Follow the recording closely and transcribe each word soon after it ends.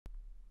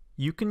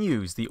You can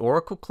use the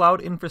Oracle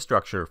Cloud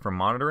Infrastructure for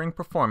monitoring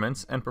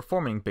performance and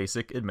performing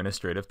basic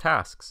administrative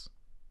tasks.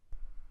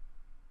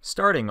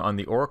 Starting on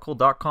the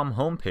Oracle.com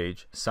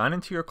homepage, sign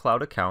into your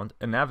cloud account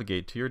and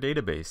navigate to your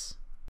database.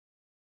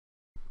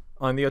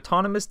 On the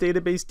Autonomous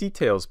Database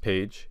Details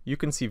page, you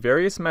can see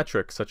various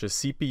metrics such as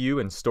CPU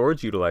and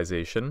storage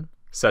utilization,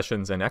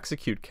 sessions and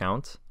execute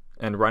count,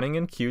 and running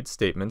and queued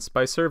statements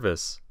by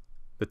service.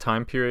 The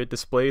time period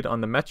displayed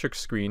on the metrics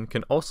screen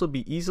can also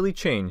be easily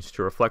changed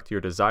to reflect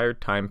your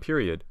desired time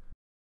period.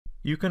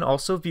 You can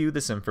also view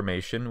this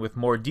information with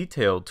more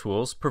detailed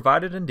tools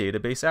provided in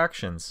Database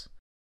Actions.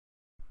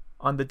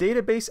 On the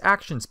Database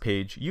Actions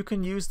page, you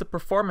can use the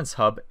Performance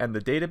Hub and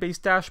the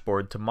Database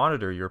Dashboard to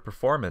monitor your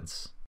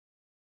performance.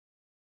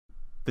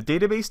 The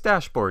Database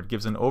Dashboard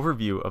gives an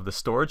overview of the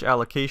storage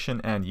allocation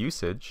and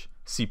usage,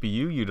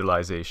 CPU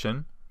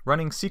utilization,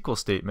 running SQL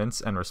statements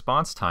and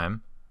response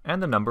time,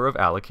 and the number of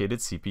allocated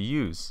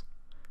CPUs.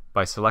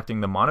 By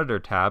selecting the Monitor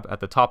tab at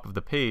the top of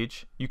the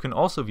page, you can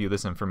also view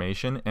this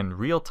information in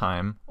real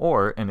time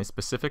or in a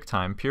specific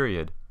time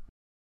period.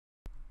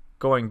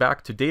 Going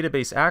back to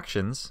Database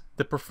Actions,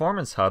 the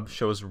Performance Hub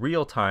shows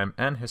real-time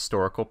and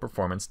historical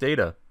performance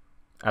data.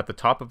 At the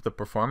top of the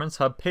Performance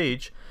Hub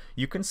page,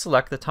 you can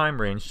select the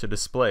time range to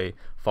display,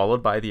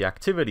 followed by the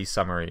Activity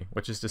Summary,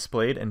 which is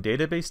displayed in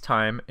database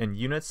time in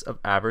units of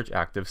average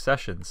active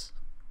sessions.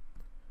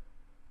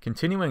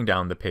 Continuing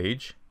down the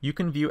page, you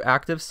can view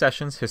active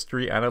sessions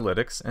history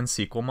analytics and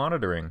Sql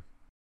monitoring.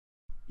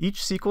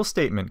 Each Sql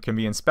statement can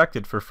be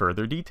inspected for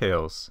further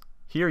details.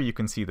 Here you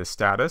can see the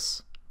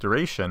status,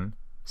 duration,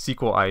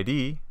 SQL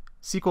ID,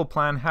 SQL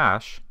plan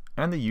hash,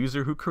 and the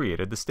user who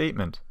created the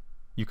statement.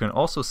 You can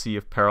also see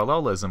if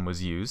parallelism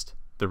was used,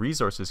 the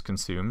resources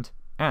consumed,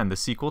 and the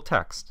SQL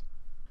text.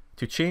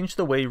 To change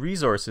the way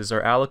resources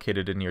are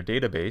allocated in your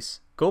database,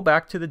 go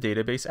back to the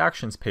Database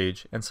Actions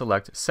page and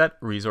select Set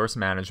Resource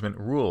Management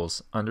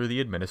Rules under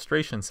the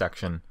Administration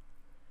section.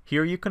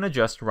 Here you can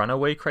adjust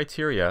runaway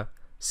criteria,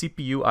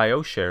 CPU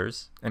I/O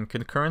shares, and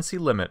concurrency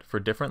limit for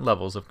different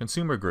levels of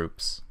consumer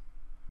groups.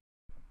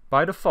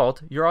 By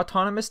default, your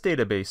autonomous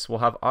database will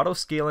have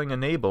auto-scaling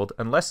enabled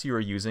unless you are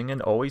using an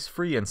always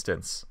free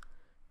instance.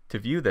 To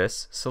view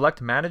this,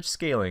 select Manage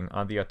Scaling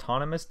on the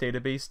Autonomous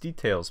Database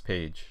Details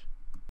page.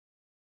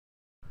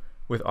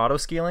 With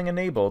auto-scaling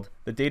enabled,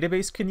 the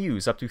database can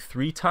use up to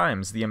 3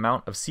 times the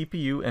amount of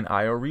CPU and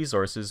I/O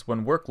resources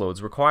when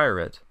workloads require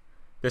it.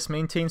 This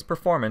maintains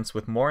performance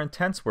with more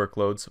intense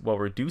workloads while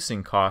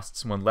reducing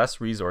costs when less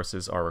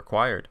resources are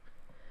required.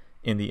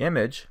 In the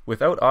image,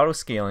 without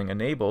auto-scaling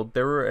enabled,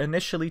 there were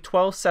initially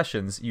 12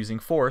 sessions using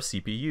 4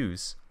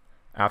 CPUs.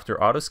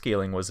 After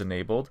auto-scaling was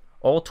enabled,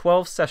 all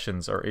 12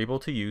 sessions are able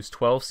to use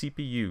 12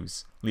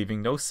 CPUs,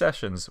 leaving no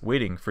sessions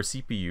waiting for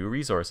CPU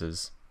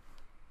resources.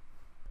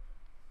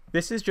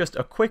 This is just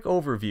a quick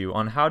overview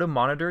on how to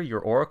monitor your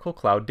Oracle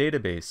Cloud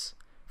database.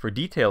 For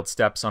detailed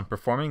steps on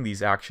performing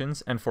these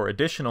actions and for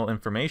additional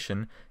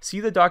information, see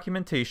the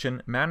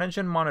documentation Manage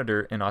and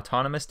Monitor an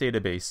Autonomous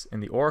Database in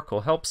the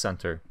Oracle Help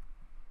Center.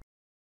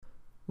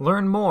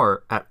 Learn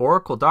more at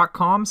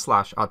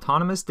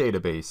oracle.com/autonomous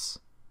database.